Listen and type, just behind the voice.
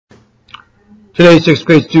Today, 6th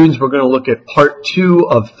grade students, we're going to look at part 2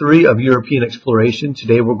 of 3 of European exploration.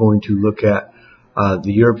 Today we're going to look at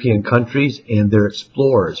the European countries and their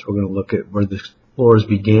explorers. We're going to look at where the explorers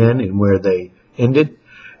began and where they ended.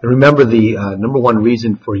 And remember, the number one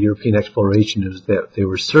reason for European exploration is that they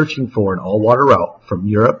were searching for an all-water route from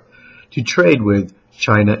Europe to trade with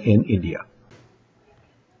China and India.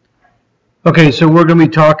 Okay, so we're going to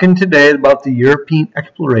be talking today about the European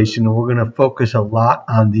exploration, and we're going to focus a lot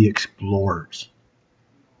on the explorers.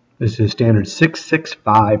 This is standard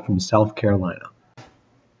 665 from South Carolina.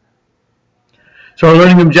 So our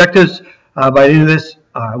learning objectives, by the end of this,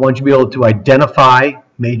 I want you to be able to identify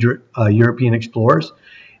major European explorers.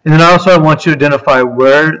 And then also I want you to identify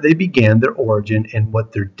where they began, their origin, and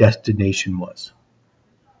what their destination was.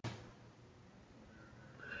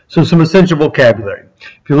 So some essential vocabulary.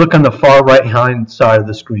 If you look on the far right-hand side of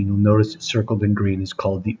the screen, you'll notice it's circled in green. It's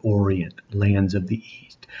called the Orient, lands of the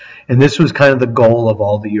East. And this was kind of the goal of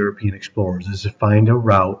all the European explorers, is to find a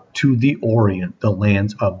route to the Orient, the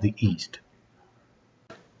lands of the East.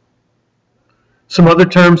 Some other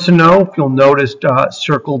terms to know, if you'll notice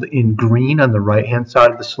circled in green on the right-hand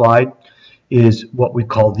side of the slide, is what we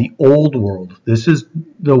call the Old World. This is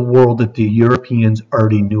the world that the Europeans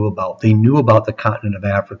already knew about. They knew about the continent of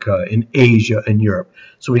Africa and Asia and Europe.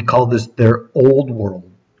 So we call this their Old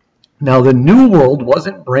World. Now the New World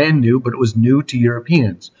wasn't brand new, but it was new to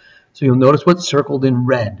Europeans. So you'll notice what's circled in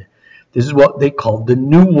red. This is what they called the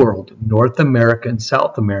New World, North America and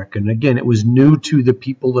South America. And again, it was new to the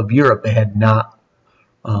people of Europe. They had not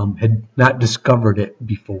discovered it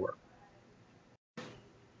before.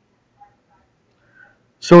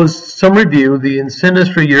 So as some review, the incentives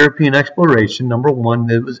for European exploration, number one,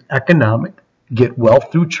 it was economic, get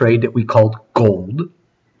wealth through trade that we called gold.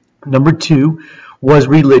 Number two was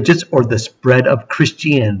religious, or the spread of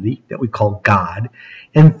Christianity that we call God.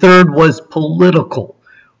 And third was political,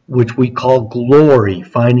 which we call glory,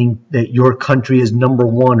 finding that your country is number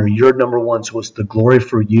one, or you're number one, so it's the glory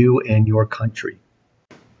for you and your country.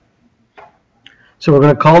 So we're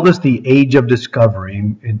going to call this the Age of Discovery,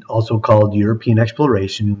 and also called European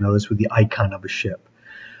exploration. You'll notice with the icon of a ship.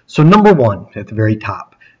 So number one, at the very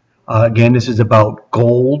top, again, this is about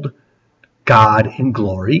gold, God, and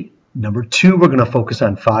glory. Number two, we're going to focus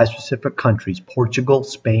on 5 specific countries: Portugal,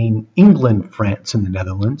 Spain, England, France, and the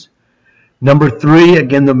Netherlands. Number three,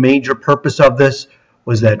 again, the major purpose of this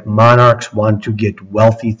was that monarchs wanted to get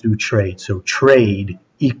wealthy through trade. So trade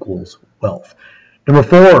equals wealth. Number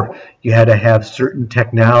four, you had to have certain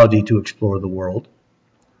technology to explore the world.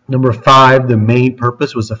 Number five, the main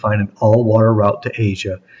purpose was to find an all-water route to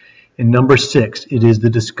Asia. And number six, it is the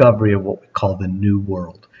discovery of what we call the New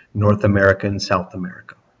World, North America and South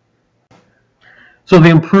America. So the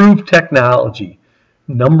improved technology,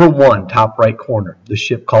 number one, top right corner, the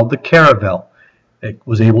ship called the Caravel. It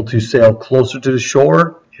was able to sail closer to the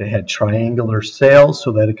shore. It had triangular sails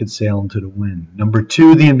so that it could sail into the wind. Number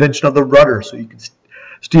two, the invention of the rudder so you could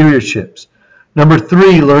steer your ships. Number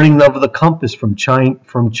three, learning of the compass from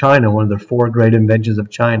China, one of the 4 great inventions of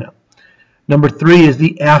China. Number three is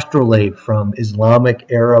the astrolabe from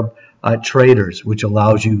Islamic Arab traders, which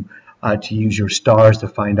allows you to use your stars to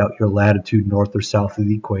find out your latitude north or south of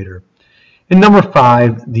the equator. And number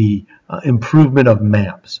five, the improvement of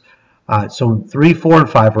maps. So 3, 4, and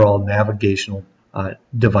 5 are all navigational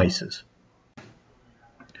devices.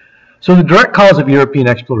 So the direct cause of European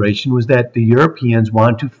exploration was that the Europeans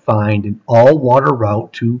wanted to find an all-water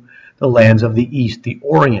route to the lands of the East, the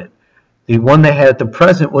Orient. The one they had at the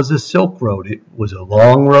present was the Silk Road. It was a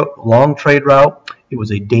long trade route, it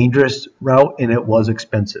was a dangerous route, and it was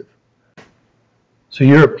expensive. So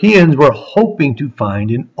Europeans were hoping to find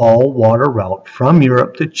an all-water route from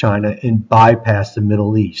Europe to China and bypass the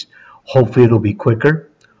Middle East. Hopefully it'll be quicker,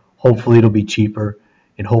 hopefully it'll be cheaper,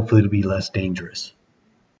 and hopefully it'll be less dangerous.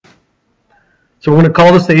 So we're going to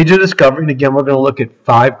call this the Age of Discovery, and again we're going to look at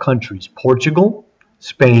 5 countries: Portugal,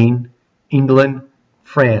 Spain, England,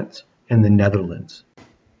 France, and the Netherlands.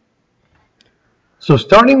 So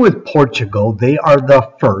starting with Portugal, they are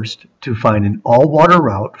the first to find an all-water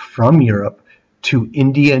route from Europe to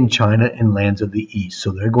India and China and lands of the East.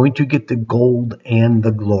 So they're going to get the gold and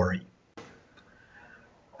the glory.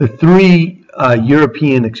 The 3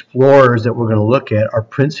 European explorers that we're going to look at are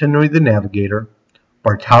Prince Henry the Navigator,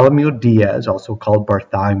 Bartholomew Diaz, also called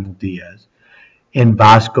Bartholomew Diaz, and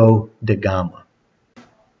Vasco da Gama.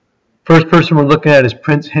 First person we're looking at is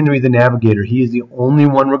Prince Henry the Navigator. He is the only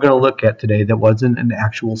one we're going to look at today that wasn't an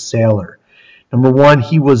actual sailor. Number one,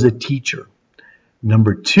 he was a teacher.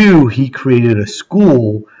 Number two, he created a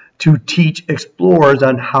school to teach explorers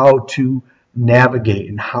on how to navigate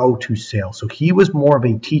and how to sail. So he was more of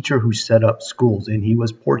a teacher who set up schools, and he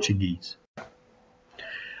was Portuguese.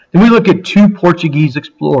 Then we look at two Portuguese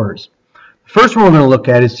explorers. The first one we're going to look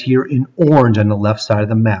at is here in orange on the left side of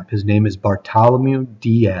the map. His name is Bartolomeu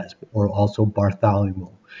Diaz, or also Bartholomew.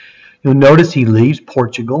 You'll notice he leaves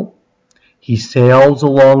Portugal. He sails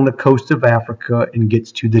along the coast of Africa and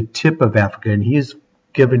gets to the tip of Africa, and he is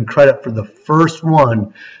given credit for the first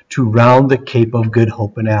one to round the Cape of Good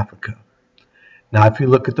Hope in Africa. Now if you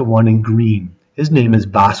look at the one in green, his name is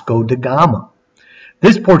Vasco da Gama.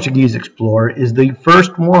 This Portuguese explorer is the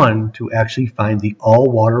first one to actually find the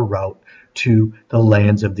all-water route to the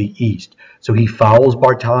lands of the East. So he follows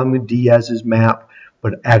Bartolomeu Diaz's map,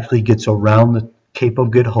 but actually gets around the Cape of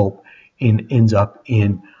Good Hope and ends up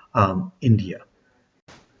in India.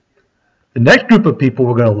 The next group of people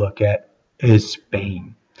we're going to look at is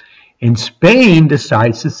Spain. And Spain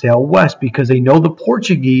decides to sail west because they know the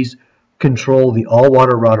Portuguese control the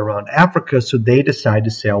all-water route around Africa, so they decide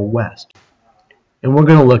to sail west. And we're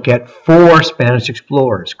going to look at four Spanish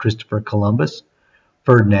explorers: Christopher Columbus,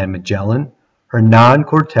 Ferdinand Magellan, Hernan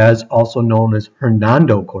Cortez, also known as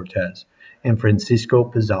Hernando Cortez, and Francisco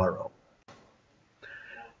Pizarro.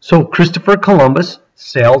 So Christopher Columbus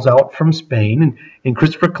sails out from Spain, and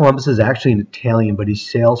Christopher Columbus is actually an Italian, but he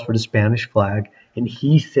sails for the Spanish flag, and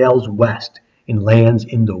he sails west and lands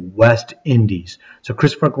in the West Indies. So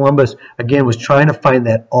Christopher Columbus, again, was trying to find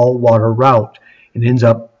that all-water route and ends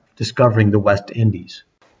up discovering the West Indies.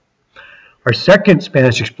 Our second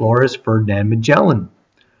Spanish explorer is Ferdinand Magellan.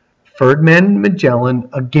 Ferdinand Magellan,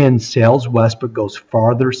 again, sails west but goes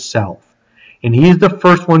farther south. And he is the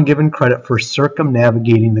first one given credit for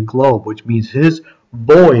circumnavigating the globe, which means his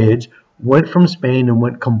voyage went from Spain and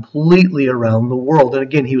went completely around the world. And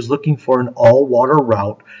again, he was looking for an all-water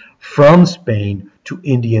route from Spain to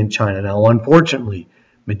India and China. Now, unfortunately,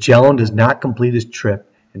 Magellan does not complete his trip,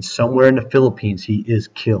 and somewhere in the Philippines he is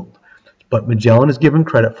killed. But Magellan is given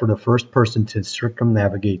credit for the first person to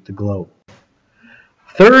circumnavigate the globe.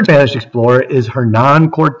 Third Spanish explorer is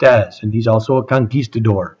Hernan Cortez, and he's also a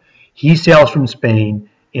conquistador. He sails from Spain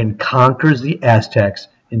and conquers the Aztecs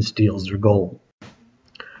and steals their gold.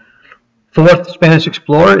 Fourth Spanish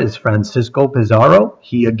explorer is Francisco Pizarro.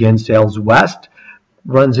 He again sails west,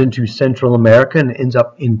 runs into Central America, and ends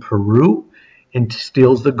up in Peru and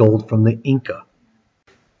steals the gold from the Inca.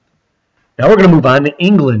 Now we're going to move on to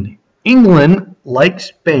England. England, like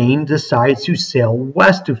Spain, decides to sail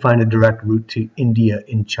west to find a direct route to India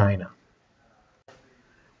and China.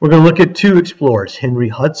 We're going to look at two explorers, Henry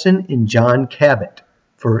Hudson and John Cabot.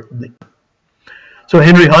 So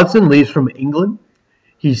Henry Hudson leaves from England.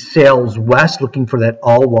 He sails west looking for that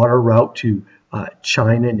all-water route to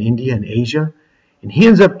China and India and Asia. And he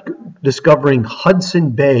ends up discovering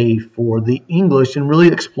Hudson Bay for the English and really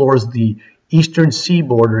explores the eastern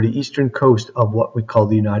seaboard or the eastern coast of what we call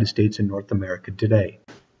the United States and North America today.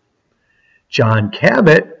 John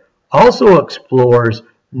Cabot also explores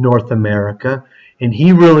North America, and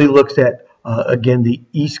he really looks at, again, the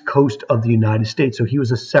east coast of the United States. So he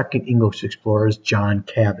was a second English explorer, as John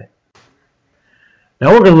Cabot.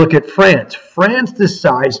 Now we're going to look at France. France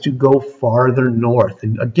decides to go farther north,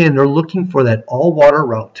 and again, they're looking for that all-water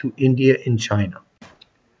route to India and China.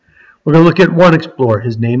 We're going to look at one explorer.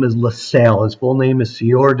 His name is La Salle. His full name is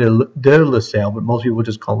Sieur de La Salle, but most people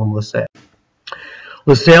just call him La Salle.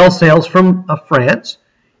 La Salle sails from France.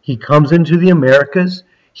 He comes into the Americas.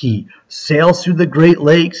 He sails through the Great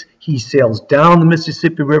Lakes. He sails down the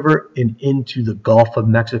Mississippi River and into the Gulf of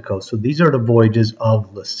Mexico. So these are the voyages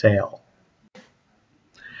of La Salle.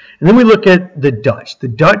 And then we look at the Dutch. The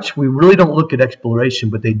Dutch, we really don't look at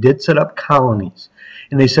exploration, but they did set up colonies.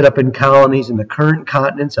 And they set up in colonies in the current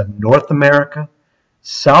continents of North America,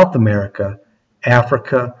 South America,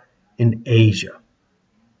 Africa, and Asia.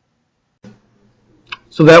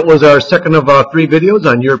 So that was our second of 3 videos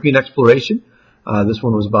on European exploration. This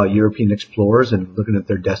one was about European explorers and looking at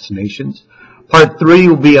their destinations. Part 3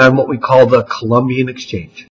 will be on what we call the Columbian Exchange.